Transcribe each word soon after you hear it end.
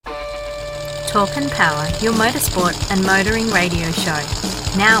Talk and Power, your motorsport and motoring radio show.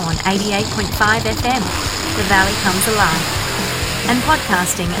 Now on 88.5 FM, The Valley Comes Alive. And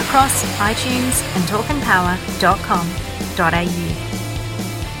podcasting across iTunes and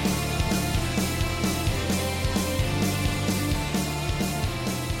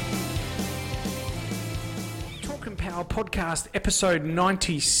Talk and Power podcast, episode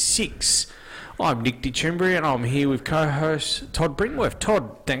 96. I'm Nick DeChembry and I'm here with co-host Todd Brinkworth.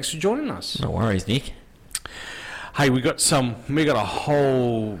 Todd, thanks for joining us. No worries, Nick. Hey, we got a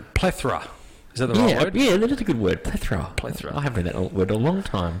whole plethora. Is that the right word? Yeah, that is a good word. Plethora. Plethora. I haven't heard that word in a long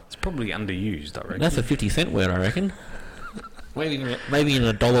time. It's probably underused, I reckon. That's a 50-cent word, I reckon. maybe in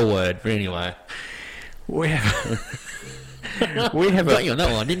a $1 word, but anyway. We have got you on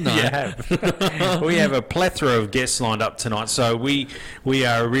that one, didn't I? You have. We have a plethora of guests lined up tonight, so we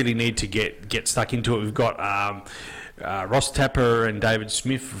really need to get stuck into it. We've got Ross Tapper and David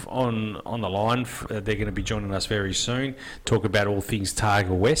Smith on the line. They're going to be joining us very soon. Talk about all things Targa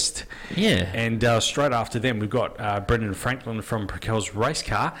West. Yeah. And straight after them, we've got Brendan Franklin from Procell's Race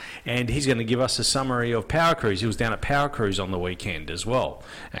Car, and he's going to give us a summary of Power Cruise. He was down at Power Cruise on the weekend as well,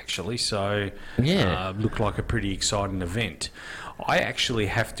 actually. So yeah, looked like a pretty exciting event. I actually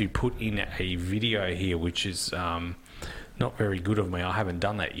have to put in a video here, which is not very good of me. I haven't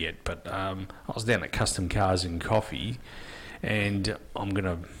done that yet, but I was down at Custom Cars and Coffee, and how am I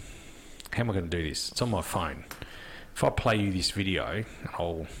going to do this? It's on my phone. If I play you this video,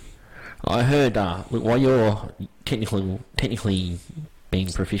 I heard while you're technically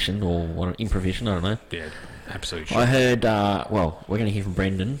being proficient or improficient, I don't know. Yeah, absolutely. I heard we're going to hear from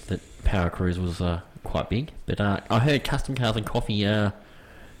Brendan that Power Cruise was quite big, but I heard Custom Cars and Coffee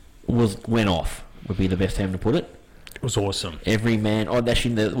went off would be the best term to put it. It was awesome. Every man... Oh,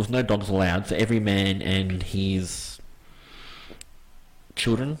 actually, there was no dogs allowed, so every man and his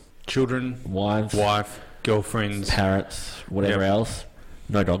children, wife, girlfriends, parrots, whatever else.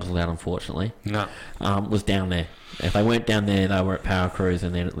 No dogs allowed, unfortunately. No. Was down there. If they weren't down there, they were at Power Cruise,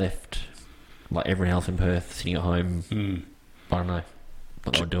 and then it left like everyone else in Perth sitting at home. I don't know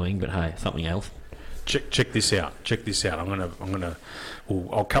what they were doing, but hey, something else. Check this out.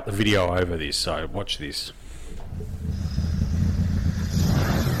 I'll cut the video over this. So watch this.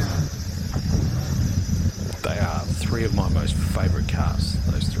 They are three of my most favourite cars,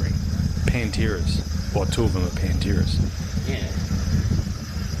 those three. Panteras. Well, two of them are Panteras. Yeah.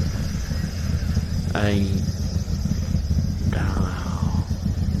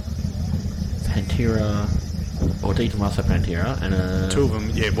 Pantera, or De Tomaso Pantera, and two of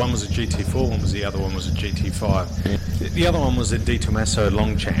them, one was a GT4, the other one was a GT5. Yeah. The other one was a De Tomaso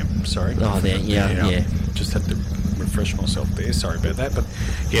Longchamp, sorry. Oh, there, yeah. Just had to refresh myself there, sorry about that. But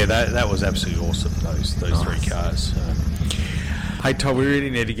yeah, that was absolutely awesome, those three cars. Hey, Todd, we really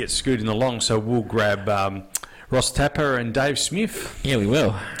need to get scooting along, so we'll grab Ross Tapper and Dave Smith. Yeah, we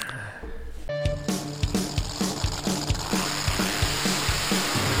will.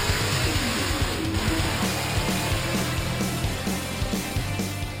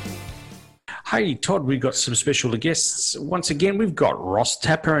 Hey, Todd, we've got some special guests. Once again, we've got Ross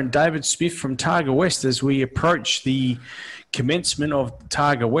Tapper and David Smith from Targa West as we approach the commencement of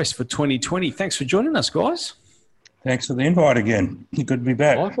Targa West for 2020. Thanks for joining us, guys. Thanks for the invite again. Good to be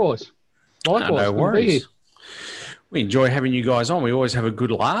back. Likewise. No worries. We enjoy having you guys on. We always have a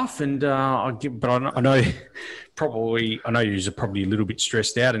good laugh, and I know you're probably a little bit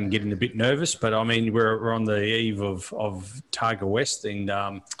stressed out and getting a bit nervous. But I mean, we're on the eve of Targa West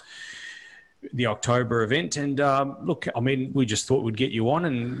and the October event. And look, I mean, we just thought we'd get you on,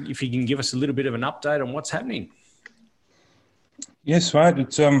 and if you can give us a little bit of an update on what's happening. Yes, mate.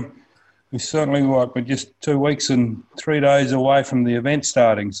 It's we certainly we're just 2 weeks and 3 days away from the event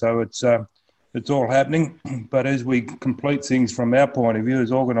starting, so it's all happening. But as we complete things from our point of view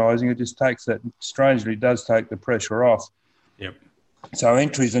as organising, it just does take the pressure off. Yep. So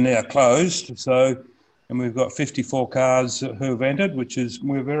entries are now closed. And we've got 54 cars who have entered, which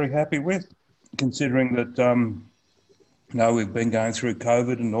we're very happy with, considering that we've been going through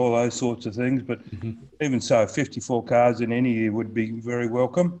COVID and all those sorts of things. But even so, 54 cars in any year would be very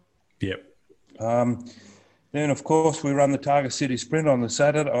welcome. Yep. Then, of course, we run the Targa City Sprint on the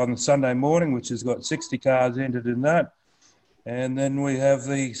Sunday morning, which has got 60 cars entered in that. And then we have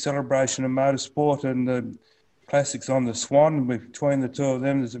the Celebration of Motorsport and the Classics on the Swan. Between the two of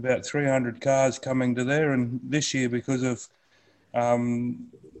them, there's about 300 cars coming to there. And this year, because of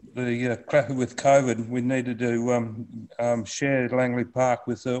with COVID, we needed to share Langley Park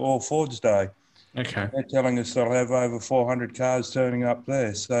with All Fords Day. Okay. They're telling us they'll have over 400 cars turning up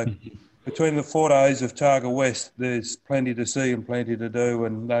there. So between the 4 days of Targa West, there's plenty to see and plenty to do,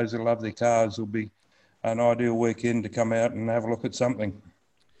 and those who love their cars will be an ideal weekend to come out and have a look at something.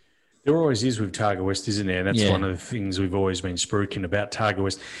 There always is with Targa West, isn't there? And that's one of the things we've always been spruiking about Targa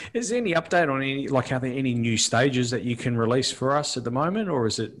West. Is there any update on are there any new stages that you can release for us at the moment, or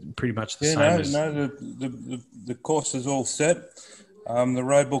is it pretty much the same? No, the course is all set. The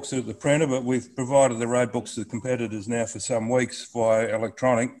road books are at the printer, but we've provided the road books to the competitors now for some weeks via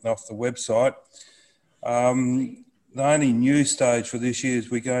electronic off the website. The only new stage for this year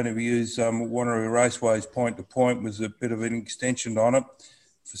is we're going to use Wanneroo Raceway's point to point with a bit of an extension on it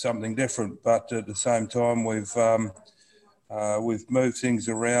for something different, but at the same time we've moved things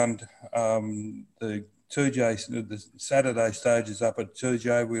around. The 2J, the Saturday stages up at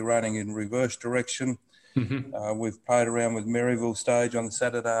 2J, we're running in reverse direction. Mm-hmm. We've played around with Maryville stage on the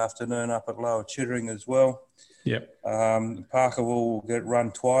Saturday afternoon up at Lower Chittering as well. Yep. Parkerville will get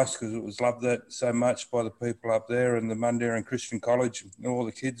run twice because it was loved that so much by the people up there, and the Mundaring Christian College. All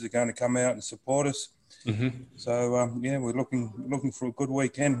the kids are going to come out and support us. Mm-hmm. So we're looking for a good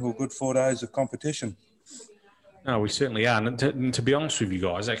weekend or a good 4 days of competition. No, we certainly are. And to be honest with you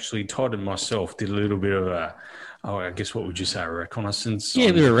guys, actually, Todd and myself did a little bit of I guess what would you say, a reconnaissance? Yeah,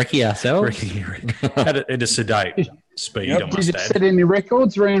 we were recce ourselves. At a sedate speed, Yep. Did you set any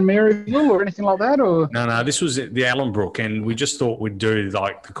records around Maryville or anything like that? Or No, this was at the Ellenbrook, and we just thought we'd do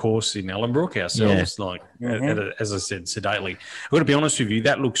like the course in Ellenbrook ourselves, as I said, sedately. I've got to be honest with you,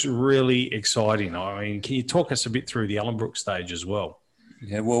 that looks really exciting. I mean, can you talk us a bit through the Ellenbrook stage as well?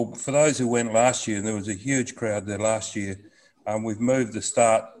 Yeah, well, for those who went last year, and there was a huge crowd there last year, we've moved the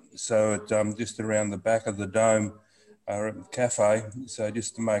start so it just around the back of the dome at the cafe, so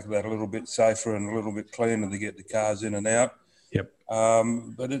just to make that a little bit safer and a little bit cleaner to get the cars in and out. Yep.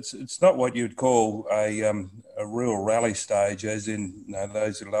 But it's not what you'd call a real rally stage, as in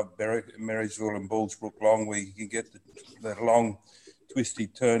those who love Marysville and Bullsbrook Long, where you can get the long, twisty,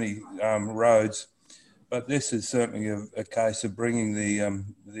 turny roads. But this is certainly a case of bringing the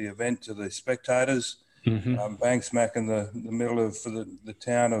event to the spectators. Mm-hmm. Bang smack in the middle of the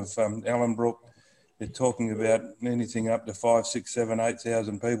town of Ellenbrook. They're talking about anything up to 5, 6, 7,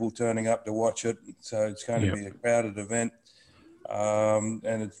 8,000 people turning up to watch it. So it's going to be a crowded event. And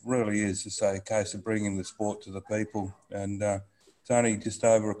it really is, to say, a case of bringing the sport to the people. And it's only just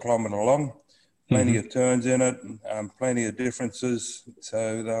over a kilometre long. Plenty of turns in it, plenty of differences.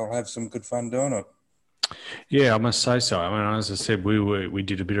 So they'll have some good fun doing it. Yeah, I must say so. I mean, as I said, we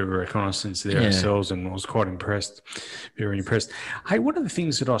did a bit of a reconnaissance there ourselves, and I was quite impressed, very impressed. Hey, one of the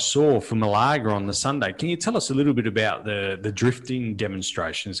things that I saw for Malaga on the Sunday, can you tell us a little bit about the drifting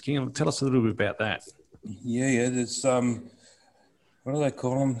demonstrations? Can you tell us a little bit about that? Yeah. There's what do they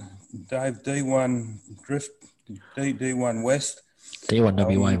call them, Dave? D1 Drift, D1 West.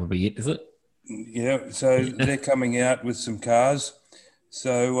 D1 WA would be it, is it? Yeah. So they're coming out with some cars.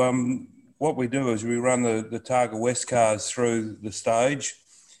 So what we do is we run the Targa West cars through the stage,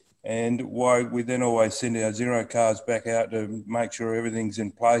 and we then always send our zero cars back out to make sure everything's in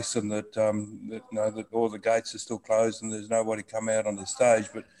place and that all the gates are still closed and there's nobody come out on the stage.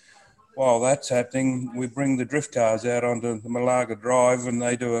 But while that's happening, we bring the drift cars out onto the Malaga Drive, and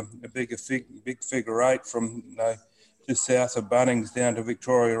they do a big figure eight from just south of Bunnings down to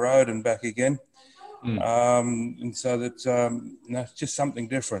Victoria Road and back again. And so that's it's just something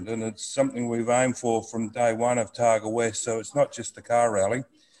different, and it's something we've aimed for from day one of Targa West. So it's not just a car rally;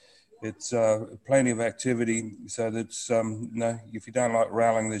 it's plenty of activity. So that's if you don't like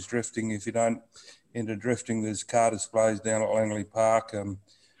rallying, there's drifting. If you don't into drifting, there's car displays down at Langley Park, and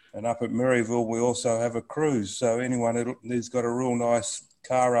up at Maryville we also have a cruise. So anyone who's got a real nice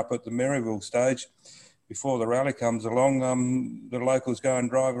car up at the Maryville stage, before the rally comes along, the locals go and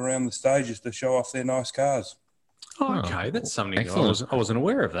drive around the stages to show off their nice cars. Oh, okay, that's something I wasn't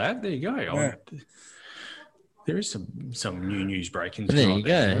aware of that. There you go. Yeah. There is some new news breaking. There you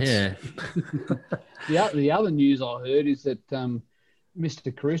go. Yeah. The other news I heard is that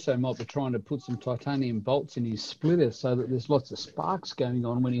Mr. Caruso might be trying to put some titanium bolts in his splitter so that there's lots of sparks going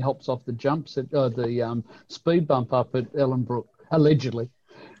on when he hops off the jumps at the speed bump up at Ellenbrook, allegedly.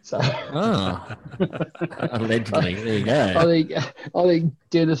 So, allegedly, there you go. I think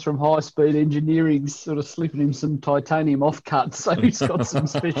Dennis from High Speed Engineering's sort of slipping him some titanium offcuts, so he's got some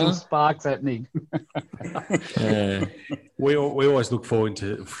special sparks happening. We always look forward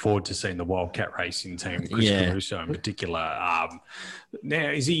to seeing the Wildcat racing team, Chris Caruso in particular. Now,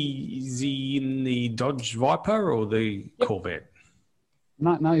 is he in the Dodge Viper or the Corvette?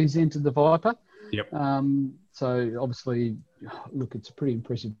 No, he's into the Viper. Yep. So obviously, look, it's a pretty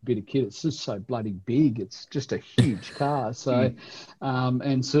impressive bit of kit. It's just so bloody big. It's just a huge car. So,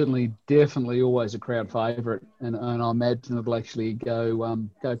 and certainly, definitely, always a crowd favourite. And I imagine it'll actually go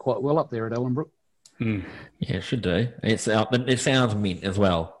quite well up there at Ellenbrook. Yeah, it should do. It sounds mint as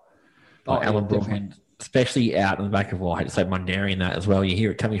well. Like Ellenbrook, and especially out in the back of, I hate to say Mundaring that as well. You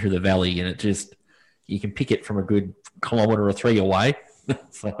hear it coming through the valley, and it just, you can pick it from a good kilometre or 3 away.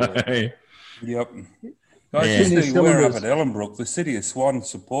 So, yep. I just we're up at Ellenbrook. The City of Swan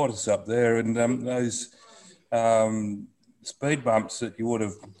support us up there, and those speed bumps that you would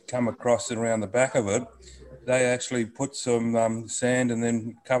have come across around the back of it, they actually put some sand and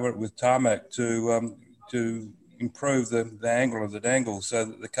then cover it with tarmac to improve the angle of the dangle so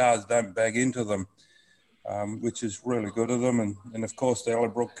that the cars don't bag into them, which is really good of them. And of course, the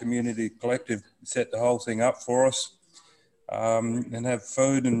Ellenbrook Community Collective set the whole thing up for us, and have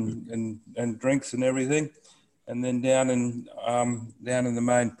food and drinks and everything. And then down in the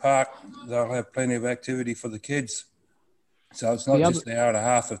main park, they'll have plenty of activity for the kids. So it's not just an hour and a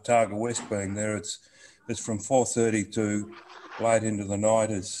half of Targa West being there. It's from 4:30 to late into the night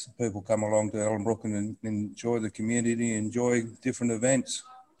as people come along to Ellenbrook and enjoy the community, enjoy different events.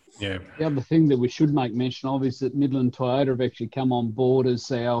 Yeah. The other thing that we should make mention of is that Midland Toyota have actually come on board as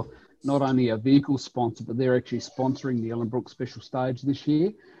our, not only a vehicle sponsor, but they're actually sponsoring the Ellenbrook Special Stage this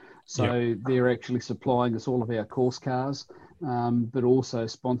year. So they're actually supplying us all of our course cars, but also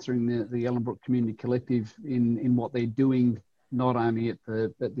sponsoring the Ellenbrook Community Collective in what they're doing, not only at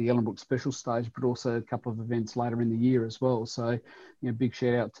the Ellenbrook Special Stage, but also a couple of events later in the year as well. So, big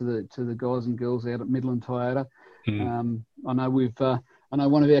shout out to the guys and girls out at Midland Toyota. I know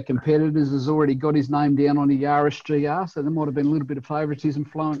one of our competitors has already got his name down on a Yaris GR, so there might have been a little bit of favouritism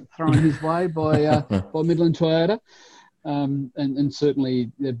thrown his way by Midland Toyota. And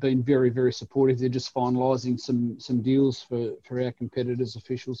certainly they've been very, very supportive. They're just finalising some deals for our competitors,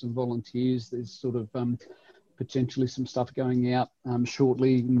 officials and volunteers. There's sort of potentially some stuff going out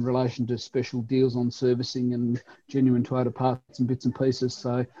shortly in relation to special deals on servicing and genuine Toyota parts and bits and pieces.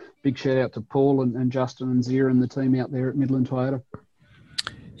 So big shout out to Paul and Justin and Zia and the team out there at Midland Toyota.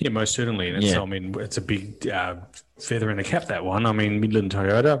 Yeah, most certainly. And it's, I mean, it's a big feather in the cap, that one. I mean, Midland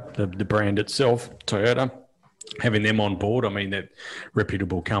Toyota, the brand itself, Toyota, having them on board, I mean, that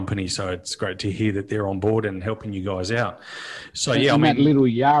reputable company. So it's great to hear that they're on board and helping you guys out. So, that little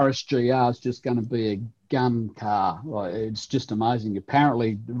Yaris GR is just going to be a gun car. Like, it's just amazing.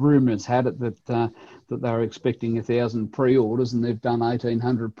 Apparently, rumours had it that they were expecting 1,000 pre-orders and they've done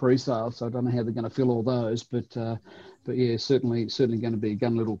 1,800 pre-sales. So I don't know how they're going to fill all those, but yeah, certainly going to be a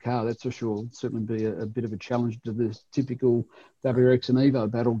gun little car, that's for sure. Certainly be a bit of a challenge to the typical WRX and Evo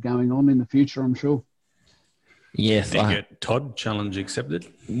battle going on in the future, I'm sure. Yes, Todd, challenge accepted.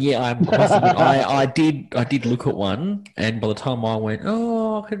 Yeah, I did look at one, and by the time I went,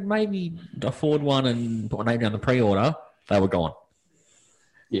 I could maybe afford one and put my name down the pre-order, they were gone.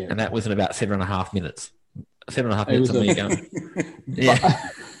 Yeah, and that was in about 7.5 minutes. 7.5 minutes of me going. Yeah,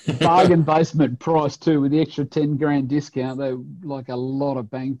 bargain basement price too, with the extra 10 grand discount. They like a lot of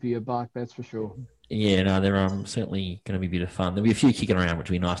bang for your buck, that's for sure. Yeah, no, they're certainly going to be a bit of fun. There'll be a few kicking around, which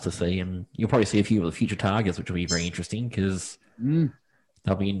will be nice to see, and you'll probably see a few of the future targets, which will be very interesting because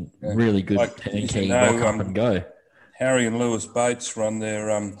they'll be really good turnkey, rock up and go. Harry and Lewis Bates run their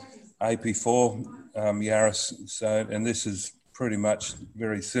AP4 Yaris, so, and this is pretty much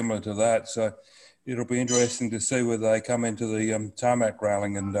very similar to that. So it'll be interesting to see whether they come into the tarmac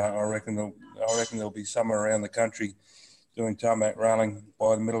railing, and I reckon there'll be somewhere around the country doing tarmac railing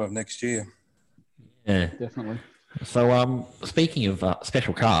by the middle of next year. Yeah, definitely. So, speaking of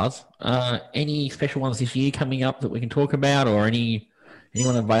special cars, any special ones this year coming up that we can talk about, or anyone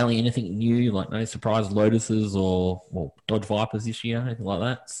unveiling anything new, like no surprise Lotuses or Dodge Vipers this year, anything like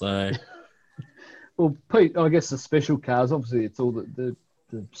that? So, well, Pete, I guess the special cars, obviously, it's all the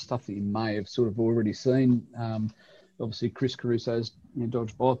stuff that you may have sort of already seen. Obviously, Chris Caruso's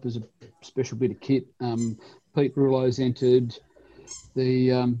Dodge Vipers, a special bit of kit. Pete Rouleau's entered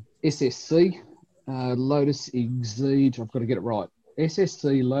the SSC. Lotus Exige, I've got to get it right.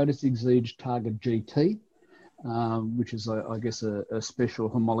 SSC Lotus Exige Targa GT, which is, I guess, a special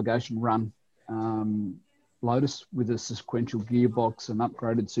homologation run Lotus with a sequential gearbox and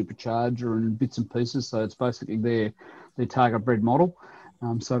upgraded supercharger and bits and pieces. So it's basically their Targa bred model.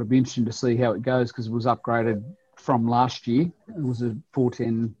 So it'll be interesting to see how it goes because it was upgraded from last year. It was a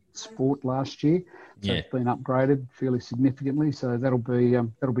 410 Sport last year. So it's been upgraded fairly significantly. So that'll be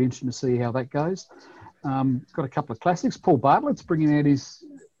interesting to see how that goes. Got a couple of classics. Paul Bartlett's bringing out his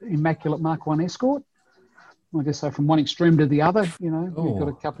immaculate Mark 1 Escort. I guess so from one extreme to the other. We've got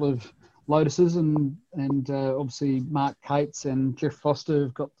a couple of Lotuses, and obviously Mark Cates and Jeff Foster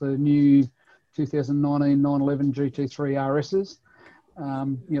have got the new 2019 911 GT3 RSs.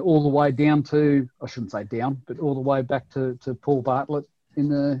 All the way down to, I shouldn't say down, but all the way back to Paul Bartlett in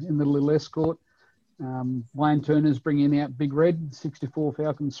the little Escort. Wayne Turner's bringing out Big Red 64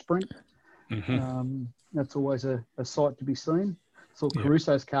 Falcon Sprint. Mm-hmm. That's always a sight to be seen. Thought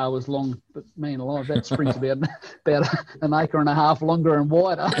Caruso's car was long, but man alive, that Sprint's about an acre and a half longer and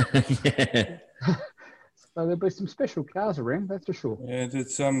wider. So there'll be some special cars around, that's for sure. Yeah,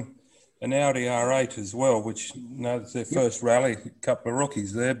 it's an Audi R8 as well, which it's their first rally, a couple of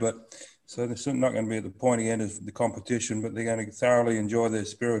rookies there, but so they're not going to be at the pointy end of the competition, but they're going to thoroughly enjoy their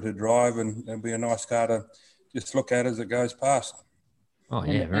spirited drive, and it'll be a nice car to just look at as it goes past. Oh,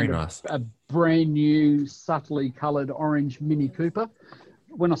 yeah, very nice. A brand new, subtly coloured orange Mini Cooper.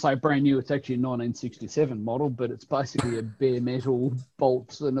 When I say brand new, it's actually a 1967 model, but it's basically a bare metal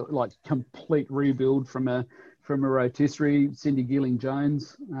bolts and like complete rebuild from a rotisserie. Cindy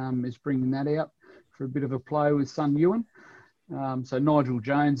Gilling-Jones is bringing that out for a bit of a play with Sun Yuan. So Nigel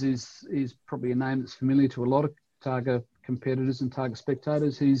Jones is probably a name that's familiar to a lot of Targa competitors and Targa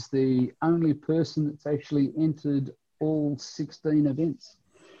spectators. He's the only person that's actually entered all 16 events.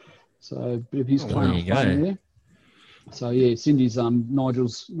 So a bit of his claim there. So yeah, Cindy's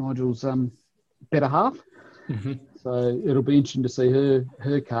Nigel's better half. Mm-hmm. So it'll be interesting to see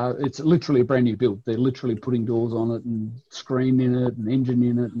her car. It's literally a brand new build. They're literally putting doors on it and screen in it and engine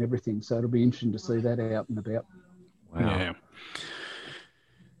in it and everything. So it'll be interesting to see that out and about. Wow. Yeah.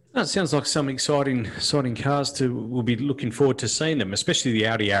 That sounds like some exciting cars we'll be looking forward to seeing them, especially the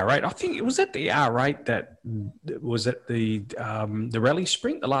Audi R8. I think it was at the R8 that was at the rally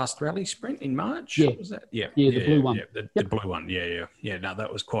sprint, the last rally sprint in March. Yeah, was that? Yeah, the blue one. Yeah, the blue one. Yeah. No,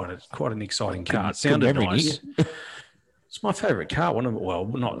 that was quite an exciting car. It sounded nice. It's my favourite car.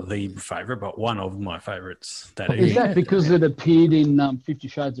 Not the favourite, but one of my favourites. Is that because it appeared in 50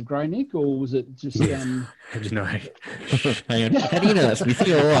 Shades of Grey, Nick, or was it just? How do you know? Hang on. How do you know that's with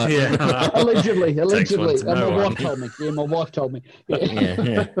you? All right. Yeah. Allegedly. My wife told me.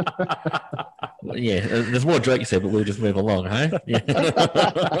 Yeah. Yeah. There's more jokes there, but we'll just move along, hey? Yeah.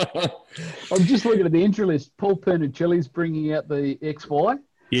 I'm just looking at the entry list. Paul Pernicelli's bringing out the XY.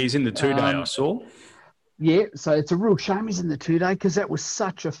 Yeah, he's in the 2-day, I saw. Yeah, so it's a real shame he's in the 2-day because that was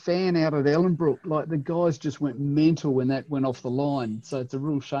such a fan out at Ellenbrook. Like the guys just went mental when that went off the line. So it's a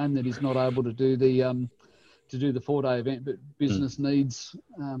real shame that he's not able to do the 4-day event. But business needs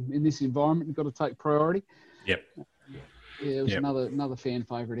in this environment, you've got to take priority. Yep. Yeah, it was another fan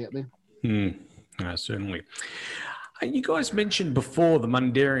favourite out there. Certainly. You guys mentioned before the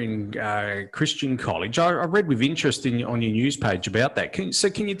Mundaring Christian College. I read with interest on your news page about that.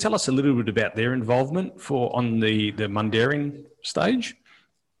 Can you tell us a little bit about their involvement on the Mundaring stage?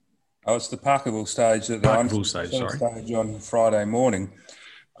 Oh, it's the Parkerville stage. Stage on Friday morning.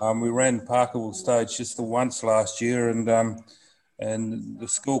 We ran Parkerville stage just the once last year, and the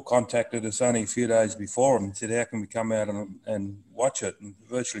school contacted us only a few days before and said, "How can we come out and watch it?" And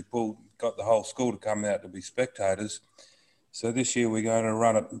virtually got the whole school to come out to be spectators. So this year we're going to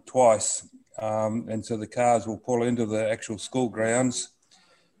run it twice. And so the cars will pull into the actual school grounds.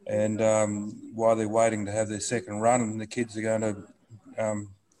 And while they're waiting to have their second run, the kids are going to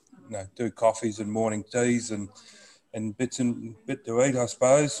do coffees and morning teas and bit to eat, I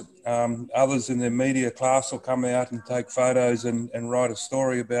suppose. Others in their media class will come out and take photos and write a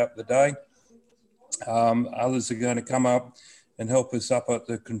story about the day. Others are going to come up and help us up at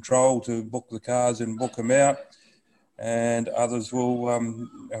the control to book the cars and book them out. And others will,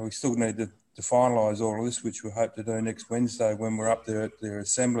 we still need to finalise all of this, which we hope to do next Wednesday when we're up there at their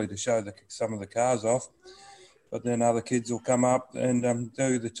assembly to show some of the cars off. But then other kids will come up and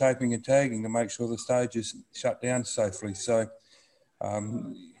do the taping and tagging to make sure the stage is shut down safely. So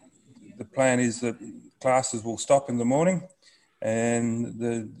the plan is that classes will stop in the morning, and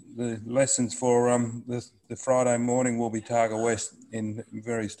the lessons for the Friday morning will be Targa West in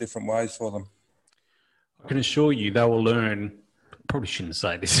various different ways for them. I can assure you they will learn, probably shouldn't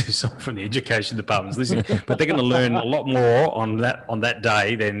say this is someone from the education department's listening, but they're going to learn a lot more on that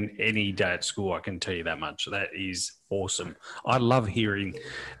day than any day at school, I can tell you that much. That is awesome. I love hearing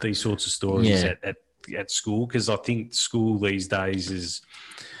these sorts of stories at school, because I think school these days is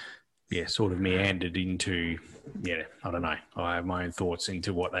sort of meandered into, I don't know. I have my own thoughts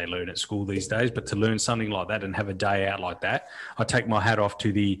into what they learn at school these days, but to learn something like that and have a day out like that, I take my hat off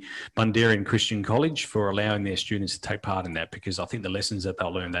to the Mundaring Christian College for allowing their students to take part in that, because I think the lessons that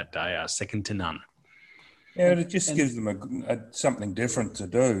they'll learn that day are second to none. Yeah, it just gives them something different to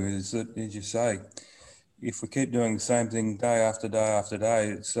do, is that, as you say, if we keep doing the same thing day after day after day,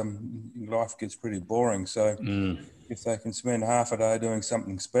 it's life gets pretty boring. So if they can spend half a day doing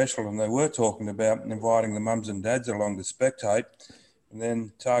something special, and they were talking about inviting the mums and dads along to spectate, and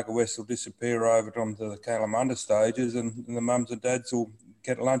then Targa West will disappear over onto the Kalamunda stages, and the mums and dads will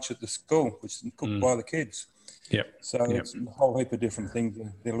get lunch at the school, which is cooked by the kids. Yep. So it's a whole heap of different things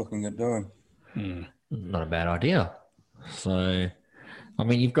they're looking at doing. Not a bad idea. So, I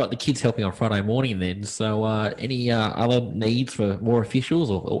mean, you've got the kids helping on Friday morning then. So any other needs for more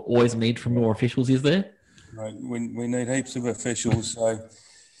officials, or always a need for more officials, is there? Right. We need heaps of officials. So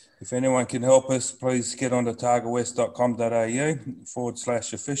if anyone can help us, please get onto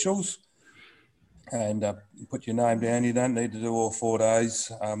targawest.com.au/officials and put your name down. You don't need to do all 4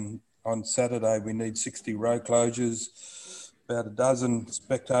 days. On Saturday, we need 60 road closures, about a dozen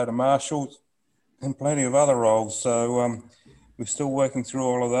spectator marshals, and plenty of other roles. So we're still working through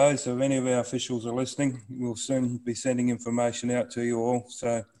all of those. So if any of our officials are listening, we'll soon be sending information out to you all.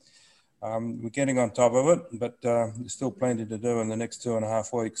 So we're getting on top of it, but there's still plenty to do in the next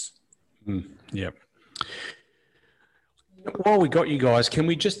 2.5 weeks. Yep. While we got you guys, can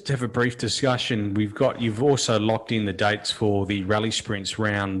we just have a brief discussion? You've also locked in the dates for the rally sprints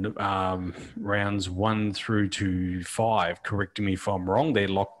rounds 1 through to 5. Correct me if I'm wrong. They're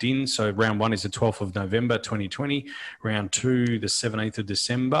locked in. So round 1 is the 12th of November, 2020. Round 2, the 17th of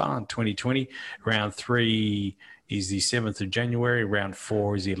December, 2020. Round 3 is the 7th of January. Round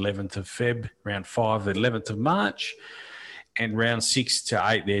 4 is the 11th of Feb. Round 5, the 11th of March. And round 6 to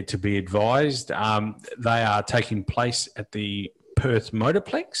 8 there to be advised. They are taking place at the Perth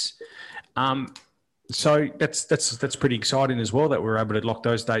Motorplex. So that's pretty exciting as well that we're able to lock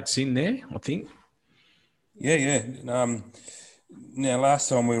those dates in there, I think. Yeah. Now, last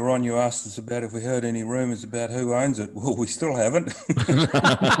time we were on, you asked us about if we heard any rumours about who owns it. Well, we still haven't.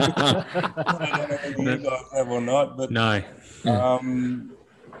 I don't know if you guys have or not. But, no.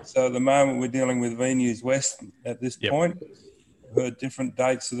 So at the moment, we're dealing with Venues West at this point. We've heard different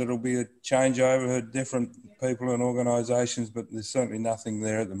dates that it'll be a changeover, heard different people and organisations, but there's certainly nothing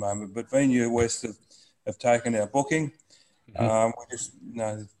there at the moment. But Venue West have taken our booking. Just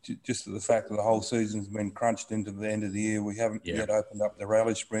the fact that the whole season's been crunched into the end of the year, we haven't yet opened up the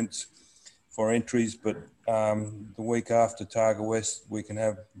rally sprints for entries, but the week after Targa West, we can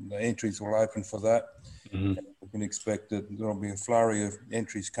have the entries will open for that. We can expect that there'll be a flurry of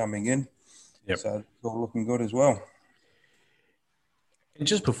entries coming in. So it's all looking good as well. And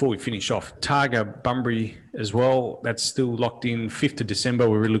just before we finish off, Targa Bunbury as well, that's still locked in 5th of December.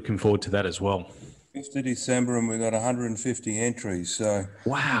 We're really looking forward to that as well. 5th of December, and we've got 150 entries. So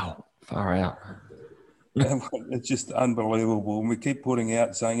wow, far out. It's just unbelievable. And we keep putting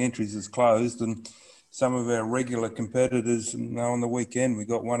out saying entries is closed, and some of our regular competitors, on the weekend, we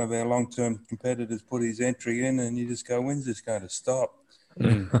got one of our long-term competitors put his entry in, and you just go, when's this going to stop?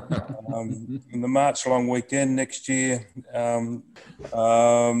 In the March long weekend next year, we're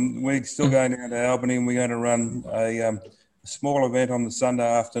still going down to Albany, and we're going to run a small event on the Sunday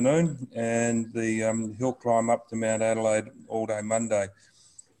afternoon and the hill climb up to Mount Adelaide all day Monday.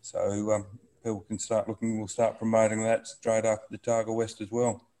 So people can start looking. We'll start promoting that straight up the Targa West as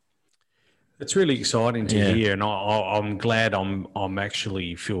well. It's really exciting to hear, and I'm glad I'm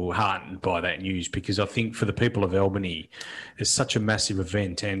actually feel heartened by that news, because I think for the people of Albany, it's such a massive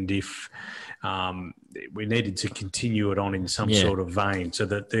event, and if we needed to continue it on in some sort of vein, so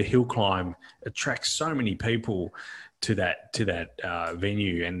that the hill climb attracts so many people to that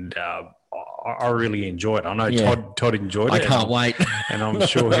venue, and I really enjoy it. I know Todd enjoyed it. I can't wait, and I'm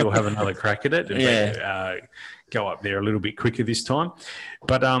sure he'll have another crack at it. And, go up there a little bit quicker this time.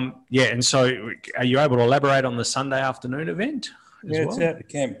 But, and so are you able to elaborate on the Sunday afternoon event as well? It's out to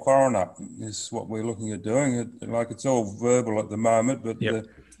Camp Coroner is what we're looking at doing. It's all verbal at the moment, but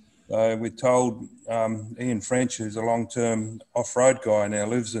we're told Ian French, who's a long-term off-road guy now,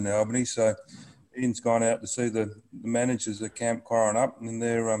 lives in Albany, so Ian's gone out to see the managers at Camp Coroner, and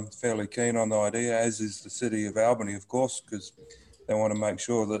they're fairly keen on the idea, as is the city of Albany, of course, because they want to make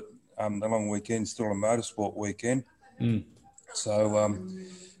sure that the long weekend's still a motorsport weekend. So,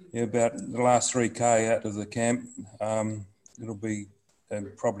 about the last 3K out of the camp, it'll be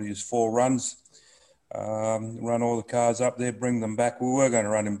probably just 4 runs. Run all the cars up there, bring them back. We were going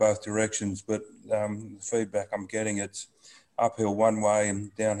to run in both directions, but the feedback I'm getting, it's uphill one way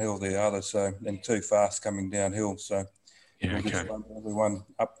and downhill the other. So, and too fast coming downhill. So, we'll just run everyone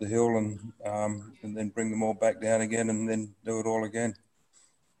up the hill and then bring them all back down again, and then do it all again.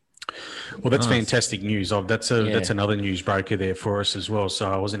 Well, that's fantastic news. That's another news broker there for us as well.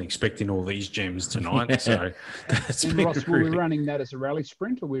 So I wasn't expecting all these gems tonight. So that's and been Ross, really... were we running that as a rally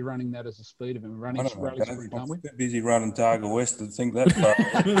sprint, or were we running that as a speed event? We're running rally sprint, aren't we? I'm busy running Targa West to think that far.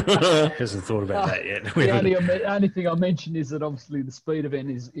 Hasn't thought about that yet. The only thing I mentioned is that obviously the speed event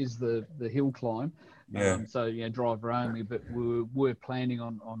is the hill climb. Yeah. Driver only, but we're planning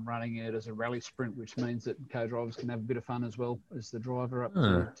on running it as a rally sprint, which means that co-drivers can have a bit of fun as well as the driver up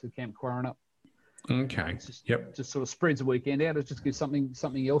to Camp Quarrenup. Okay. Just sort of spreads the weekend out. It just gives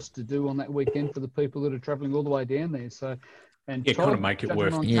something else to do on that weekend for the people that are travelling all the way down there. So, and kind of make it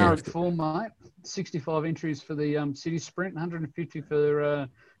worth. On current form, mate. 65 entries for the city sprint, 150 for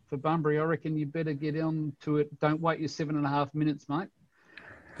Bunbury. I reckon you better get on to it. Don't wait your 7.5 minutes, mate.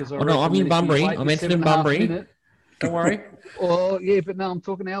 I'm in Bunbury. I'm mentioning Bunbury. Don't worry. But no, I'm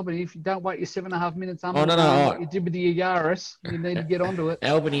talking Albany. If you don't wait your 7.5 minutes, what you did with the Yaris, you need to get onto it.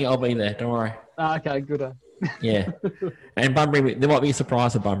 Albany, I'll be there. Don't worry. Okay, good. Yeah, and Bunbury, there might be a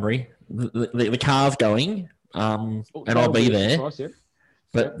surprise at Bunbury. The car's going, and I'll be there.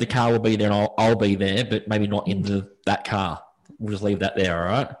 But the car will be there, and I'll be there, but maybe not in that car. We'll just leave that there. All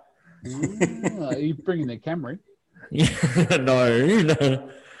right. Are you bringing the Camry? No.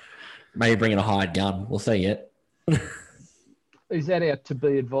 Maybe bringing a hired gun. We'll see yet. Is that out to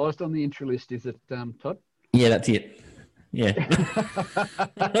be advised on the entry list? Is it, Todd? Yeah, that's it. Yeah.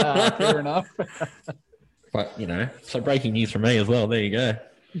 Fair enough. But, so breaking news for me as well. There you go.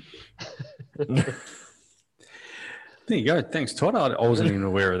 There you go. Thanks, Todd. I wasn't even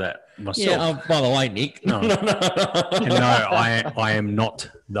aware of that myself. Yeah, by the way, Nick. No, I am not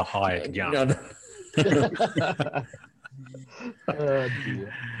the hired gun. Oh,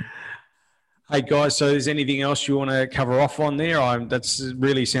 dear. Hey guys, so is anything else you want to cover off on there? That's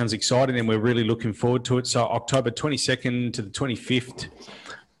really sounds exciting, and we're really looking forward to it. So October 22nd to the 25th,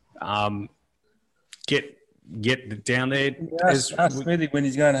 get down there. Ask Smithy when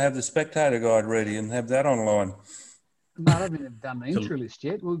he's going to have the spectator guide ready and have that online. No, I haven't done the entry list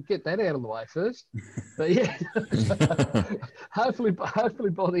yet. We'll get that out of the way first. But yeah, hopefully by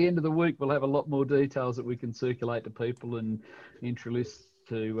the end of the week we'll have a lot more details that we can circulate to people and entry lists.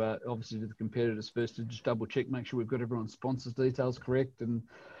 To obviously to the competitors first to just double check, make sure we've got everyone's sponsors' details correct, and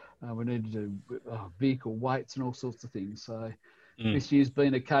we need to do vehicle weights and all sorts of things. So this year's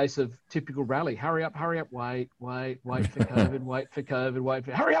been a case of typical rally: hurry up, wait for COVID, wait for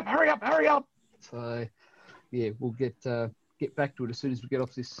COVID, hurry up. So yeah, we'll get back to it as soon as we get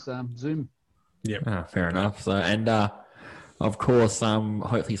off this Zoom. Yeah, fair enough. So and of course,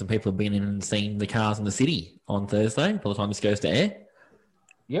 hopefully some people have been in and seen the cars in the city on Thursday by the time this goes to air.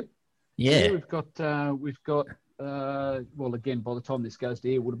 Yep. Yeah. We've got well, again, by the time this goes to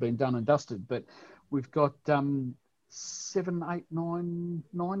air, it would have been done and dusted, but we've got 7, 8, 9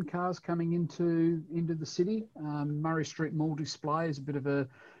 cars coming into the city. Murray Street Mall display is a bit of a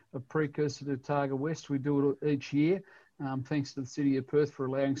precursor to Targa West. We do it each year. Thanks to the City of Perth for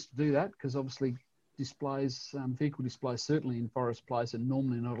allowing us to do that, because obviously displays, vehicle displays, certainly in Forest Place, are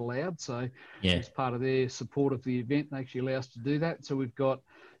normally not allowed. So as part of their support of the event, they actually allow us to do that. So we've got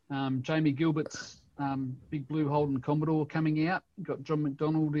Jamie Gilbert's Big Blue Holden Commodore coming out. We've got John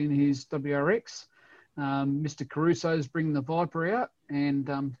McDonald in his WRX. Mr. Caruso's bringing the Viper out.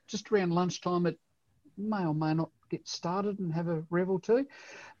 And just around lunchtime, it may or may not get started and have a rev or two.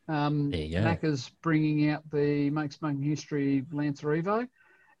 Macca's bringing out the Make Smoking History Lancer Evo.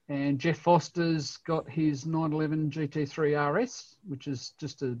 And Jeff Foster's got his 911 GT3 RS, which is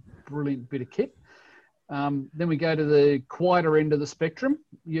just a brilliant bit of kit. Then we go to the quieter end of the spectrum.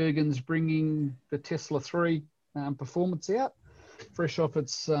 Jürgen's bringing the Tesla 3 Performance out, fresh off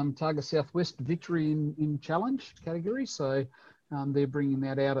its Targa Southwest victory in challenge category. So they're bringing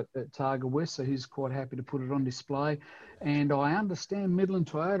that out at Targa West, so he's quite happy to put it on display. And I understand Midland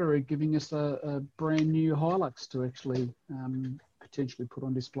Toyota are giving us a brand new Hilux to actually potentially put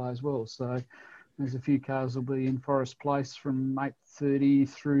on display as well. So there's a few cars will be in Forest Place from 8:30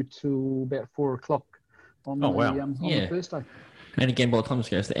 through to about 4 o'clock on the Thursday. And again, by the time this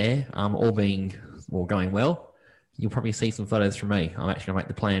goes to air, all going well, you'll probably see some photos from me. I'm actually going to make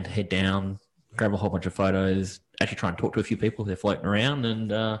the plan to head down, grab a whole bunch of photos, actually try and talk to a few people if they're floating around,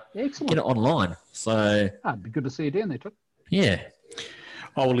 and get it online. So it'd be good to see you down there, Chuck. Yeah.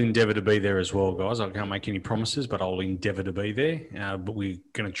 I will endeavour to be there as well, guys. I can't make any promises, but I'll endeavour to be there. But we're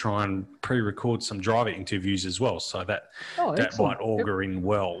going to try and pre-record some driver interviews as well, so that might augur in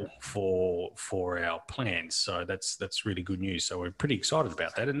well for our plans. So that's really good news. So we're pretty excited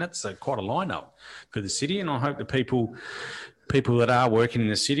about that, and that's quite a lineup for the city. And I hope that people people that are working in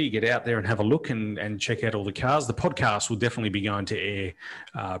the city, get out there and have a look and check out all the cars. The podcast will definitely be going to air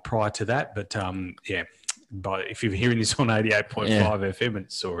prior to that. But, but if you're hearing this on 88.5 FM,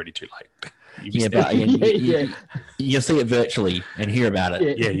 it's already too late. You'll see it virtually and hear about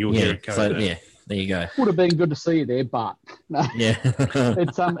it. Yeah, you'll hear it. There you go. Would have been good to see you there, but no. Yeah,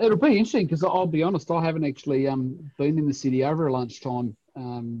 it's it'll be interesting because I'll be honest, I haven't actually been in the city over a lunchtime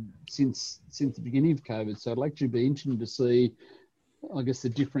since the beginning of COVID. So it'll actually be interesting to see, I guess, the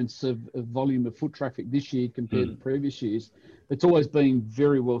difference of volume of foot traffic this year compared to previous years. It's always been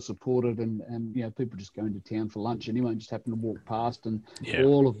very well supported, and people just go into town for lunch anyway and just happen to walk past, and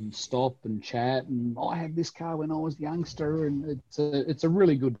all of them stop and chat. And I had this car when I was a youngster, and it's a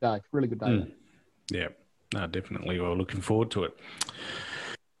really good day. Really good day. Yeah, no, definitely. We're looking forward to it.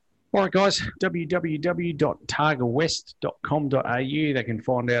 All right, guys, www.targawest.com.au. They can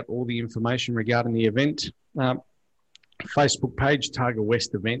find out all the information regarding the event. Facebook page, Targa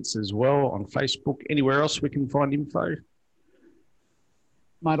West Events as well on Facebook. Anywhere else we can find info?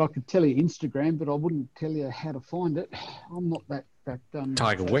 Mate, I could tell you Instagram, but I wouldn't tell you how to find it. I'm not that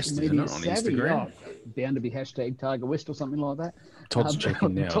Targa West, isn't it, on Instagram? Bound to be hashtag Targa West or something like that. Todd's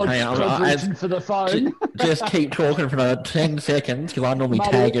checking now. Todd's reaching for the phone. Just keep talking for another 10 seconds because I normally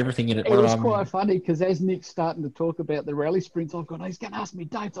tag everything in it. It was quite funny because as Nick's starting to talk about the rally sprints, I've gone, he's going to ask me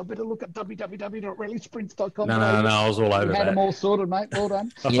dates. I better look at www.rallysprints.com. No, I was all over that. Had them all sorted, mate. Well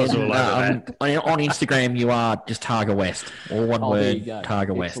done. I was all over that. On Instagram, you are just Targa West. All one word,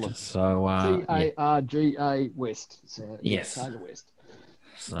 Targa West. So, Targa West. So, yes. Targa West.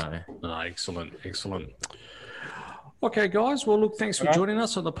 So, excellent. Okay, guys. Well, look, thanks for joining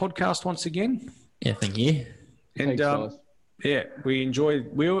us on the podcast once again. Yeah, thank you. And Thanks, guys.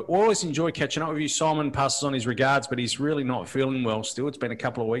 we always enjoy catching up with you. Simon passes on his regards, but he's really not feeling well still. It's been a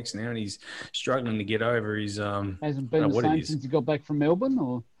couple of weeks now, and he's struggling to get over his. Hasn't been the same since he got back from Melbourne,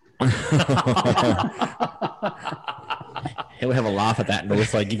 or. He'll have a laugh at that and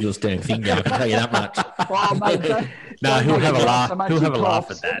also give you a stern finger. I can tell you that much. Oh, mate, he'll have a laugh. He'll have a laugh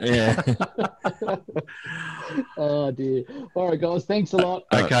at that. Yeah. Oh dear. All right, guys. Thanks a lot.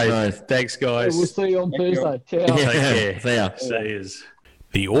 Okay. Thanks, guys. We'll see you on Thursday. Ciao. Take care. See ya. See yous.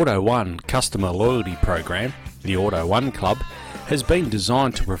 The Auto One customer loyalty program, the Auto One Club, has been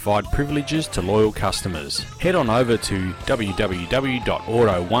designed to provide privileges to loyal customers. Head on over to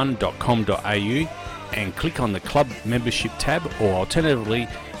www.auto1.com.au and click on the club membership tab, or alternatively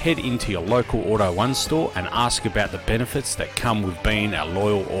head into your local Auto One store and ask about the benefits that come with being a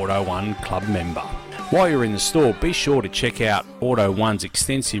loyal Auto One club member. While you're in the store, be sure to check out Auto One's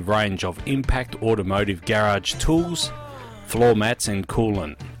extensive range of Impact Automotive garage tools, floor mats and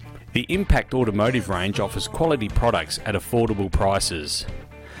coolant. The Impact Automotive range offers quality products at affordable prices.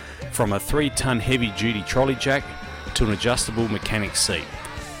 From a 3-ton heavy-duty trolley jack to an adjustable mechanic seat,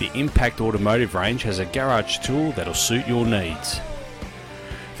 the Impact Automotive range has a garage tool that'll suit your needs.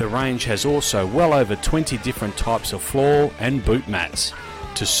 The range has also well over 20 different types of floor and boot mats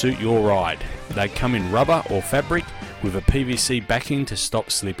to suit your ride. They come in rubber or fabric with a PVC backing to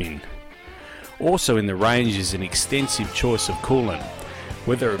stop slipping. Also in the range is an extensive choice of coolant.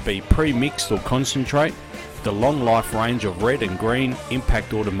 Whether it be pre-mixed or concentrate, the long life range of red and green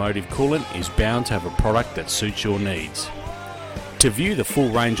Impact Automotive coolant is bound to have a product that suits your needs. To view the full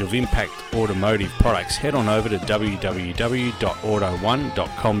range of Impact Automotive products, head on over to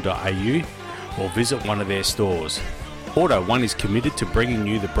www.auto1.com.au or visit one of their stores. Auto One is committed to bringing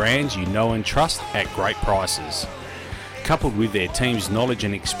you the brands you know and trust at great prices. Coupled with their team's knowledge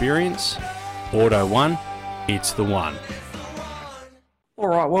and experience, Auto One, it's the one. All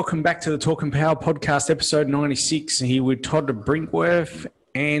right, welcome back to the Talk and Power podcast, episode 96. Here with Todd Brinkworth,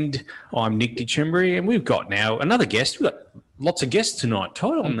 and I'm Nick DeChembry, and we've got now another guest. We've got lots of guests tonight,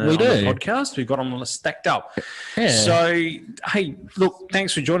 Todd, on the podcast. We've got them stacked up. Yeah. So, hey, look,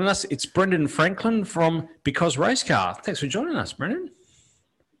 thanks for joining us. It's Brendan Franklin from Because Race Car. Thanks for joining us, Brendan.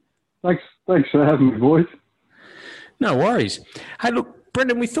 Thanks for having me, boys. No worries. Hey, look,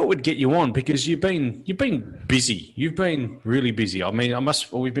 Brendan, we thought we'd get you on because you've been busy. You've been really busy. I mean,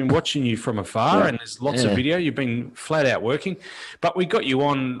 we've been watching you from afar, and there's lots of video. You've been flat out working, but we got you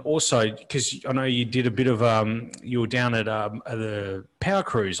on also because I know you did a bit of you were down at the Power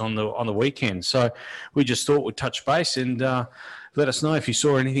Cruise on the weekend. So we just thought we'd touch base and let us know if you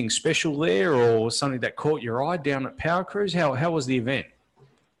saw anything special there or something that caught your eye down at Power Cruise. How was the event?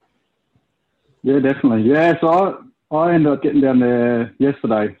 Yeah, definitely. Yeah, so I ended up getting down there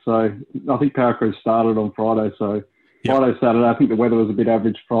yesterday. So I think Power Cruise started on Friday. So Friday, Saturday, I think the weather was a bit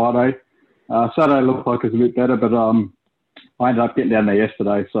average Friday. Saturday looked like it was a bit better, but I ended up getting down there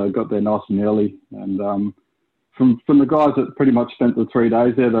yesterday. So I got there nice and early. And from the guys that pretty much spent the 3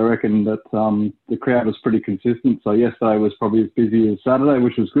 days there, they reckon that the crowd was pretty consistent. So yesterday was probably as busy as Saturday,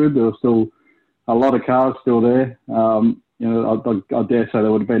 which was good. There was still a lot of cars still there. I dare say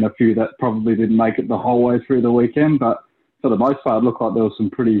there would have been a few that probably didn't make it the whole way through the weekend, but for the most part, it looked like there was some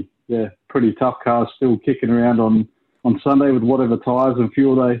pretty tough cars still kicking around on Sunday with whatever tyres and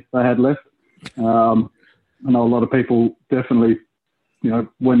fuel they had left. I know a lot of people definitely,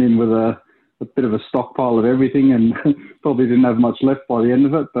 went in with a bit of a stockpile of everything and probably didn't have much left by the end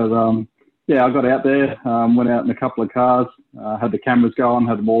of it. But I got out there, went out in a couple of cars, had the cameras going,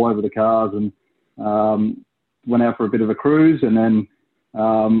 had them all over the cars, and went out for a bit of a cruise. And then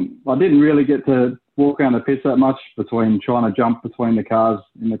I didn't really get to walk around the pits that much between trying to jump between the cars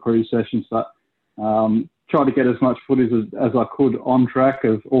in the cruise sessions, but tried to get as much footage as I could on track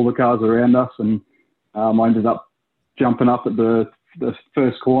of all the cars around us. And I ended up jumping up at the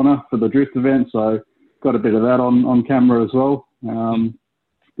first corner for the drift event, so got a bit of that on camera as well.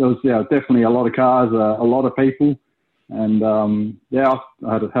 There was definitely a lot of cars, a lot of people, and I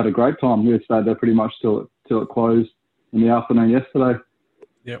had a great time. We stayed there pretty much till it closed in the afternoon yesterday.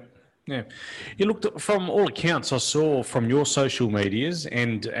 Yep. Yeah, you looked, from all accounts I saw from your social medias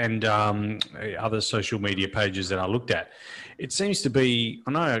and other social media pages that I looked at, it seems to be,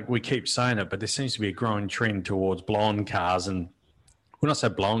 I know we keep saying it, but there seems to be a growing trend towards blown cars. And when I say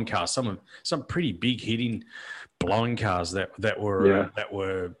blown cars, some pretty big hitting blown cars that I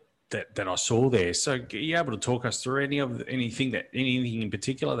saw there. So are you able to talk us through anything in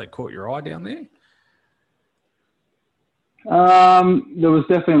particular that caught your eye down there? There was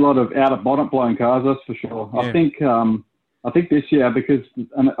definitely a lot of out of bonnet blown cars, that's for sure. Yeah. I think this year, because,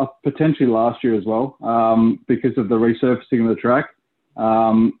 and potentially last year as well, because of the resurfacing of the track,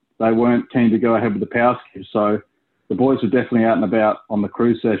 they weren't keen to go ahead with the power skid. So the boys were definitely out and about on the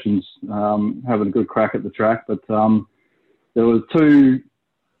cruise sessions, having a good crack at the track. But there was two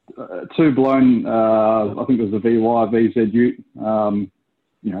blown, I think it was a VZ Ute,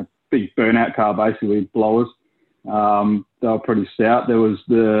 big burnout car, basically, blowers. They were pretty stout. There was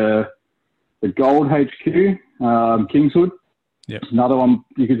the Gold HQ, Kingswood. Yep. Another one,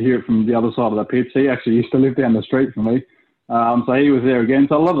 you could hear it from the other side of the pits. He actually used to live down the street from me. So he was there again.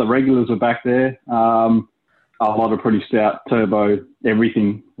 So a lot of the regulars were back there. A lot of pretty stout turbo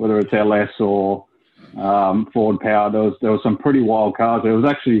everything, whether it's LS or Ford power. There was some pretty wild cars. There was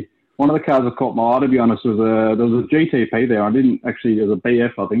actually one of the cars that caught my eye, to be honest, there was a GTP there. I didn't actually, it was a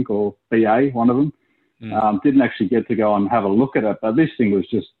BF, I think, or BA, one of them. Didn't actually get to go and have a look at it, but this thing was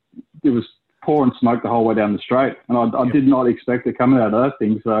it was pouring smoke the whole way down the straight, and I did not expect it coming out of that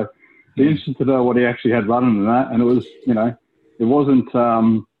thing. So be interested to know what he actually had running in that, and it was, it wasn't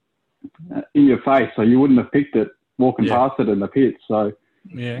in your face, so you wouldn't have picked it walking past it in the pit. So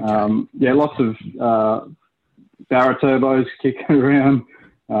lots of Barrett turbos kicking around.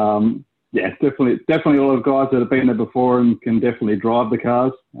 Definitely a lot of guys that have been there before and can definitely drive the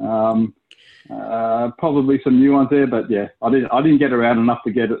cars. Probably some new ones there, but I didn't get around enough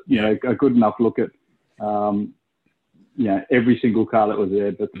to get a good enough look at every single car that was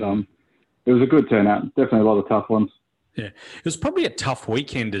there. But it was a good turnout. Definitely a lot of tough ones. Yeah, it was probably a tough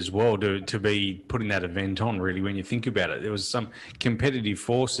weekend as well to be putting that event on. Really, when you think about it, there was some competitive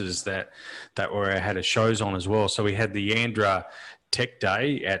forces that had a shows on as well. So we had the Andra Tech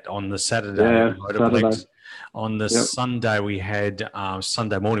Day on the Saturday at the Motorplex. Saturday. On the Sunday, we had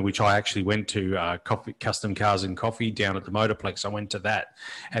Sunday morning, which I actually went to, Custom Cars and Coffee down at the Motorplex. I went to that.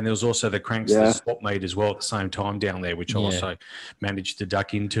 And there was also the Crankster Swap Meet as well at the same time down there, which I also managed to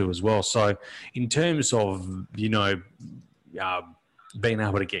duck into as well. So in terms of, being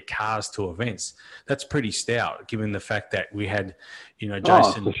able to get cars to events, that's pretty stout, given the fact that we had,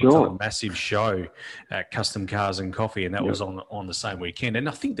 Jason put on a massive show at Custom Cars and Coffee, and that was on the same weekend. And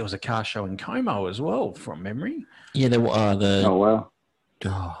I think there was a car show in Como as well, from memory. Yeah, there were Oh, wow.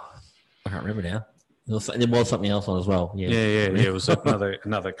 I can't remember now. There was something else on as well. Yeah. It was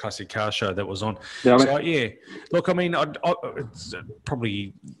another classic car show that was on. Look, I mean, it's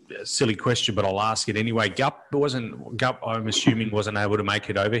probably a silly question, but I'll ask it anyway. Gup, I'm assuming, wasn't able to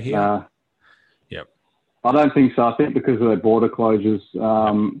make it over here. Yep. I don't think so. I think because of their border closures,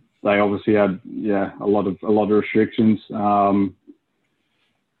 they obviously had a lot of restrictions.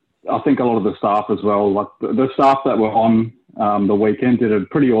 I think a lot of the staff as well, like the staff that were on the weekend, did a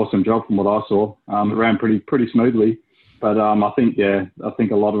pretty awesome job from what I saw. It ran pretty smoothly, but I think a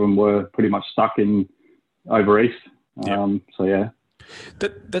lot of them were pretty much stuck in over east.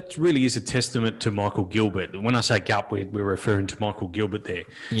 That really is a testament to Michael Gilbert. When I say Gup, we're referring to Michael Gilbert there.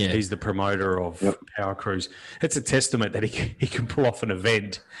 Yeah. He's the promoter of Power Cruise. It's a testament that he can pull off an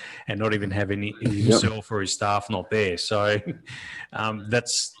event and not even have any himself or his staff not there. So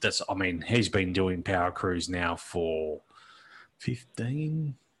that's. I mean, he's been doing Power Cruise now for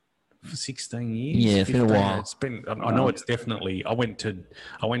 16 years. Yeah, it's been a while. It's been. I know it's definitely. I went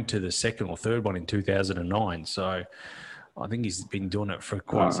to the second or third one in 2009. So I think he's been doing it for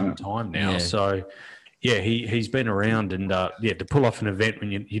quite some time now. Yeah. So yeah, he's been around, and to pull off an event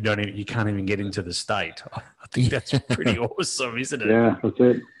when you can't even get into the state. I think that's pretty awesome, isn't it? Yeah, that's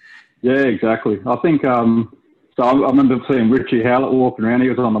it. Yeah, exactly. I think. So I remember seeing Richie Howlett walking around. He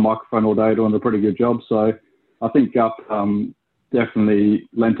was on the microphone all day doing a pretty good job. So I think Gup definitely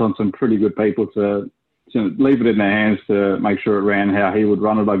lent on some pretty good people to leave it in their hands to make sure it ran how he would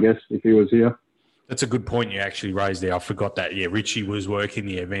run it, I guess, if he was here. That's a good point you actually raised there. I forgot that. Yeah, Richie was working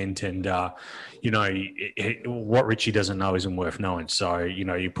the event, and what Richie doesn't know isn't worth knowing. So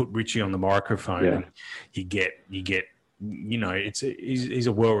you put Richie on the microphone, and you get. He's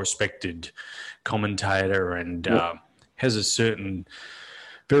a well-respected commentator, and has a certain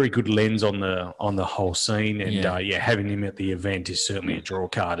very good lens on the whole scene, and having him at the event is certainly a draw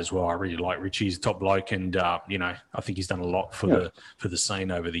card as well. I really like Richie. He's a top bloke, and I think he's done a lot for the scene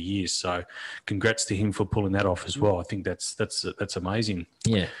over the years. So, congrats to him for pulling that off as well. I think that's amazing.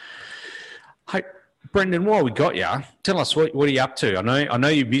 Yeah. Hey, Brendan, while we got you, tell us what are you up to? I know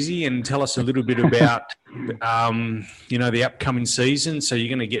you're busy, and tell us a little bit about the upcoming season. So you're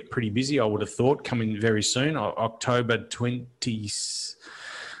going to get pretty busy, I would have thought, coming very soon, October 20.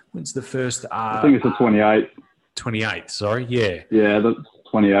 When's the first? I think it's the 28th. 28th, sorry. Yeah. Yeah, the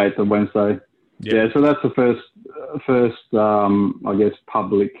 28th of Wednesday. Yep. Yeah, so that's the first I guess,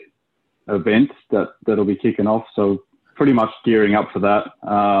 public event that'll be kicking off. So pretty much gearing up for that.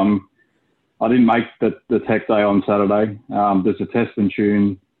 I didn't make the tech day on Saturday. There's a test and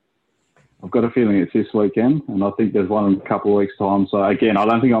tune. I've got a feeling it's this weekend, and I think there's one in a couple of weeks' time. So again, I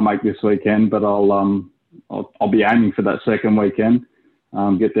don't think I'll make this weekend, but I'll be aiming for that second weekend.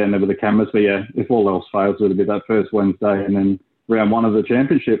 Get down there with the cameras. But yeah, if all else fails, it'll be that first Wednesday and then round one of the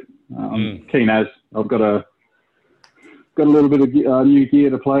championship. Keen as I've got a little bit of new gear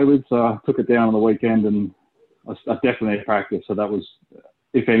to play with, so I took it down on the weekend, and I definitely had practice. So that was,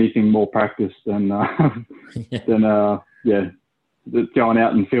 if anything, more practice than going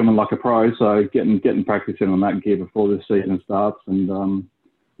out and filming like a pro. So getting practice in on that gear before the season starts. And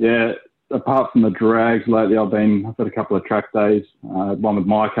apart from the drags lately, I've had a couple of track days. One with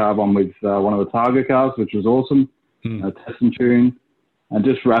my car, one with one of the Targa cars, which was awesome. Test and tune, and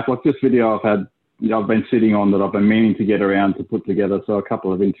just this video I've been sitting on that I've been meaning to get around to put together. So a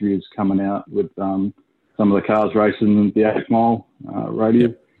couple of interviews coming out with some of the cars racing the 8 Mile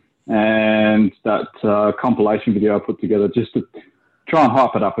radio, and that compilation video I put together just to try and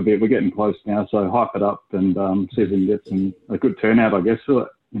hype it up a bit. We're getting close now, so hype it up and see if we can get a good turnout, I guess, for it.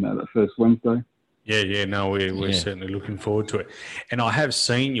 That first Wednesday. We're certainly looking forward to it. And I have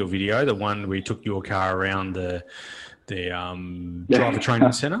seen your video, the one where you took your car around the driver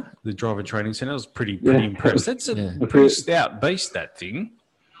training centre. The driver training centre. I was pretty impressed. That's a pretty stout beast, that thing.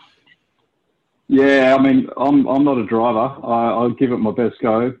 Yeah, I mean, I'm not a driver. I'll give it my best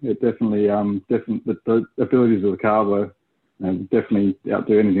go. It definitely the abilities of the car were definitely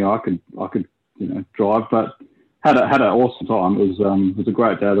outdo anything I could drive, but. Had an awesome time. It was a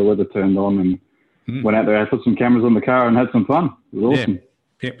great day. The weather turned on, and went out there. I put some cameras on the car and had some fun. It was awesome.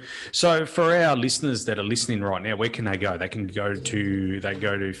 Yeah. So for our listeners that are listening right now, where can they go? They go to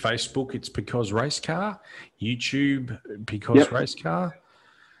Facebook. It's Because Race Car. YouTube, Because Race Car.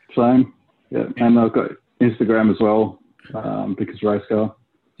 Same. Yeah, and I've got Instagram as well. Because Race Car.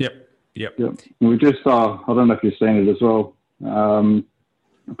 Yep. And we just I don't know if you've seen it as well. I've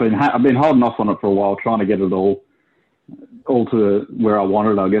been holding off on it for a while, trying to get it all to where I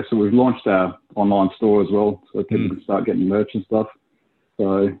wanted, I guess. So we've launched our online store as well, so people can start getting merch and stuff.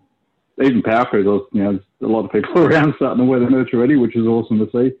 So even Power Cruise, there's a lot of people around starting to wear the merch already, which is awesome to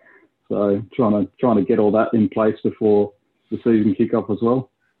see. So trying to get all that in place before the season kick off as well.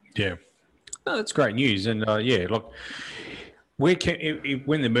 Yeah, that's great news. And look, when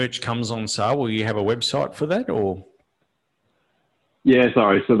the merch comes on sale, will you have a website for that or? Yeah,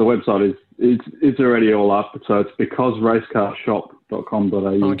 sorry. So the website is already all up. So it's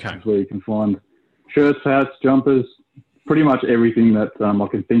becauseracecashop.com.au. Okay. Is where you can find shirts, hats, jumpers, pretty much everything that I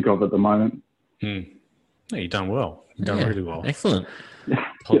can think of at the moment. No, you've done well. You've done really well. Excellent. Yeah,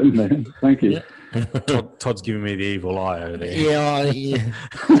 man. Thank you. Todd's giving me the evil eye over there. Yeah. You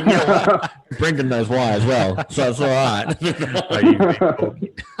know what? Brendan knows why as well, so it's all right.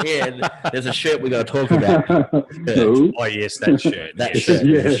 Yeah, there's a shirt we got to talk about. No. Oh, yes, that shirt. That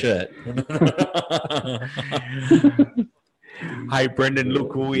Yes. shirt. Hey, Brendan,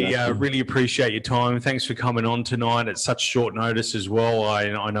 look, we really appreciate your time. Thanks for coming on tonight at such short notice as well.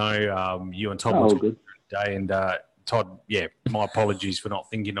 I know you and Todd were talking today, and Todd, my apologies for not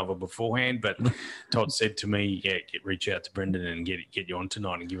thinking of it beforehand, but Todd said to me, reach out to Brendan and get you on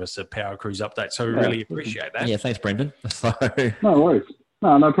tonight and give us a Power Cruise update. So we really appreciate that. Yeah, thanks, Brendan. So... No worries.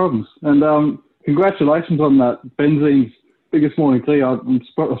 No problems. And congratulations on that Benzine's biggest morning tea. I'm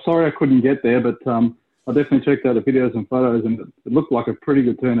sorry I couldn't get there, but I definitely checked out the videos and photos, and it looked like a pretty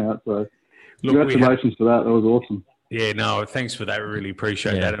good turnout. So congratulations for that. That was awesome. Yeah, no, thanks for that. We really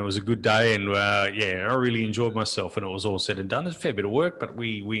appreciate that. It was a good day, and I really enjoyed myself, and it was all said and done. It's a fair bit of work, but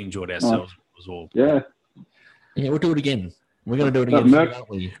we enjoyed ourselves. It was all yeah, we'll do it again. We're going to do it again soon, aren't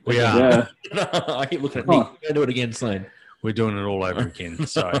we? We are. Yeah. I keep looking at Nick. We're going to do it again soon. We're doing it all over again,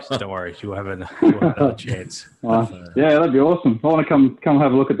 so don't worry. You'll have another chance. Yeah, that'd be awesome. I want to come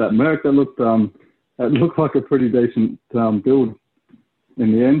have a look at that Merc. That looked like a pretty decent build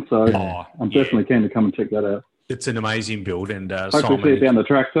in the end. So I'm definitely keen to come and check that out. It's an amazing build, and hopefully see it down the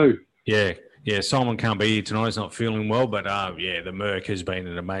track too. Yeah. Simon can't be here tonight; he's not feeling well. But the Merc has been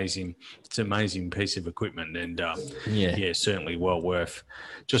an amazing piece of equipment, and certainly well worth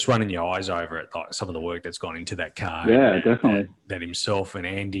just running your eyes over it. Like some of the work that's gone into that car. Yeah, definitely. That himself and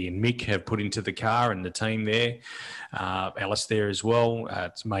Andy and Mick have put into the car, and the team there, Alice there as well.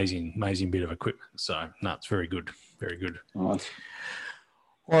 It's amazing bit of equipment. So it's very good, very good. Nice.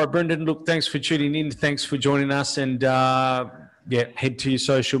 All right, Brendan, look, thanks for tuning in. Thanks for joining us. And, head to your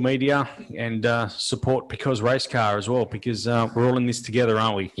social media and support Because Race Car as well, because we're all in this together,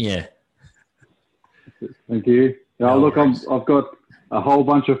 aren't we? Yeah. Thank you. Look, I've got a whole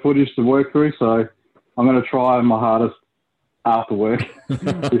bunch of footage to work through, so I'm going to try my hardest after work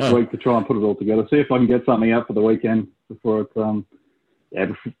this week to try and put it all together. See if I can get something out for the weekend before it's,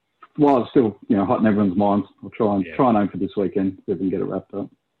 while it's still, hot in everyone's minds. I'll try and aim for this weekend, see if we can get it wrapped up.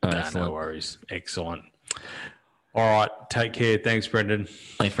 No worries. Excellent. All right. Take care. Thanks, Brendan.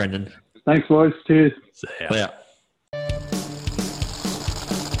 Thanks, Brendan. Thanks, boys. Cheers. See ya.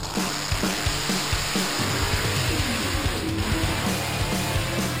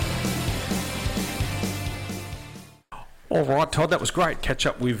 All right, Todd, that was great. Catch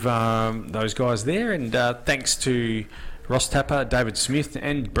up with those guys there, and thanks to Ross Tapper, David Smith,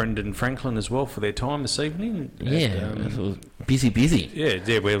 and Brendan Franklin as well for their time this evening. Yeah, it was busy. Yeah,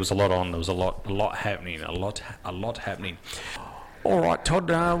 there was a lot on. There was a lot happening. A lot happening. All right, Todd,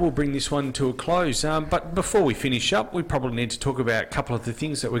 we'll bring this one to a close. But before we finish up, we probably need to talk about a couple of the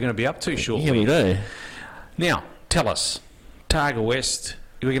things that we're going to be up to shortly. Yeah, we do. Now, tell us, Targa West,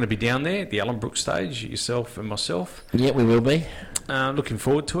 we're going to be down there, the Ellenbrook stage, yourself and myself. Yeah, we will be. Looking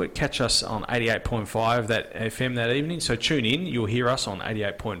forward to it. Catch us on 88.5 that FM that evening. So tune in. You'll hear us on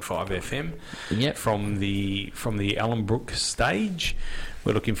 88.5 FM. Yep. From the Ellenbrook stage.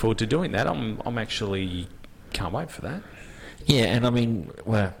 We're looking forward to doing that. I'm actually can't wait for that. Yeah, and I mean,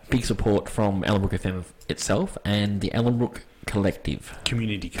 big support from Ellenbrook FM itself and the Ellenbrook Collective.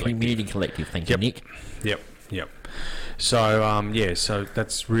 Community Collective. Thank you, Nick. Yep. So, so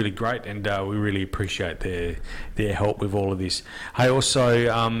that's really great, and we really appreciate their help with all of this. Hey, also,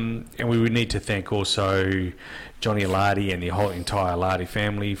 and we would need to thank also Johnny Alardi and the whole entire Alardi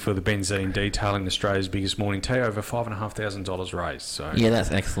family for the benzene detailing Australia's biggest morning tea, over $5,500 raised. So yeah, that's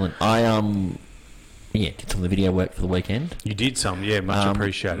excellent. I did some of the video work for the weekend. You did some, much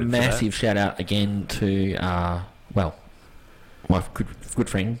appreciated. Massive shout out again to my good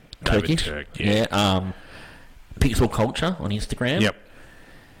friend David Turkish. Pixel Culture on Instagram. Yep.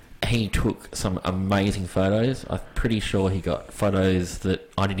 He took some amazing photos. I'm pretty sure he got photos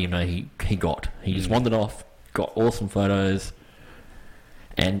that I didn't even know he got. He just wandered off, got awesome photos,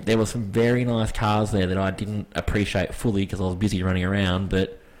 and there were some very nice cars there that I didn't appreciate fully because I was busy running around,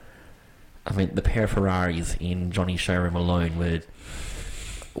 but I mean, the pair of Ferraris in Johnny's showroom alone were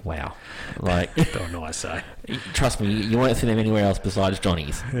wow. Like, don't know, I say. Trust me, you won't see them anywhere else besides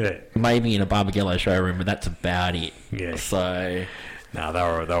Johnny's. Yeah. Maybe in a Barbagallo showroom, but that's about it. Yeah. So, No,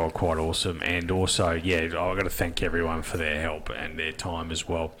 they were quite awesome, and also, yeah, I've got to thank everyone for their help and their time as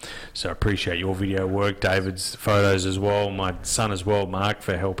well. So I appreciate your video work, David's photos as well, my son as well, Mark,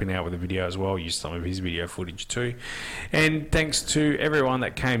 for helping out with the video as well. Used some of his video footage too, and thanks to everyone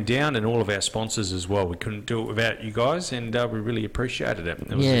that came down and all of our sponsors as well. We couldn't do it without you guys, and we really appreciated it.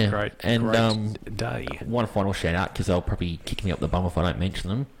 It was a great day. One final shout out, because they'll probably kick me up the bum if I don't mention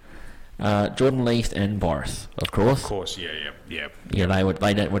them. Jordan Least and Boris, of course. Of course, yeah. Yeah, they were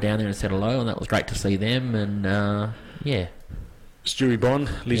down there and said hello, and that was great to see them. And Stewie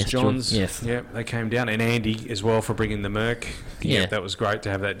Bond, Liz Johns, yes, yeah, they came down, and Andy as well for bringing the Merc. Yeah, that was great to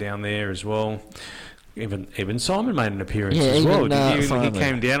have that down there as well. Even Simon made an appearance as well. He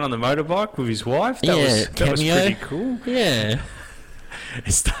came down on the motorbike with his wife. That was pretty cool. Yeah.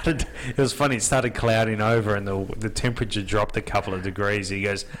 It was funny. It started clouding over, and the temperature dropped a couple of degrees. He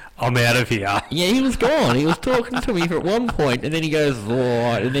goes, "I'm out of here." Yeah, he was gone. He was talking to me at one point, and then he goes, "Oh,"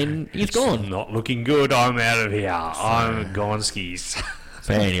 and then he's gone. Not looking good. I'm out of here. I'm gone skis.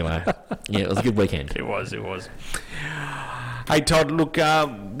 So anyway, yeah, it was a good weekend. It was. Hey Todd, look,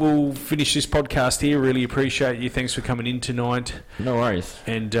 we'll finish this podcast here. Really appreciate you. Thanks for coming in tonight. No worries.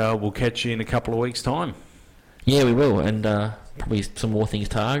 And we'll catch you in a couple of weeks' time. Yeah, we will, and probably some more things,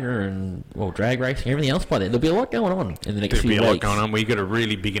 Targa and drag racing, everything else by then. There'll be a lot going on in the next few weeks. There'll be a lot going on. We've got a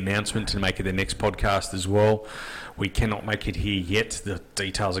really big announcement to make at the next podcast as well. We cannot make it here yet. The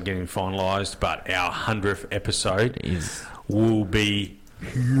details are getting finalised, but our 100th episode will be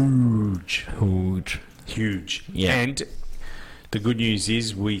huge. Yeah. And the good news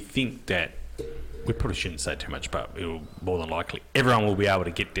is we think that, we probably shouldn't say too much, but it'll more than likely everyone will be able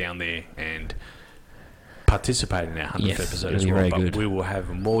to get down there and participate in our 100th episode as well. But we will have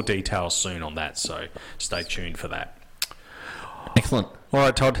more details soon on that, so stay tuned for that. Excellent. All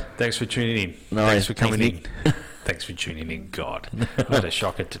right, Todd, thanks for tuning in. Thanks for coming in. Thanks for tuning in. God, what a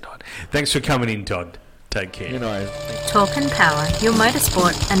shocker tonight. Thanks for coming in, Todd. Take care. Talk and Power, your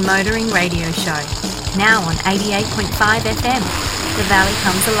motorsport and motoring radio show. Now on 88.5 FM, The Valley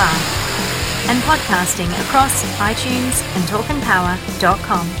Comes Alive. And podcasting across iTunes and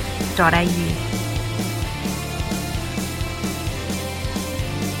talkandpower.com.au.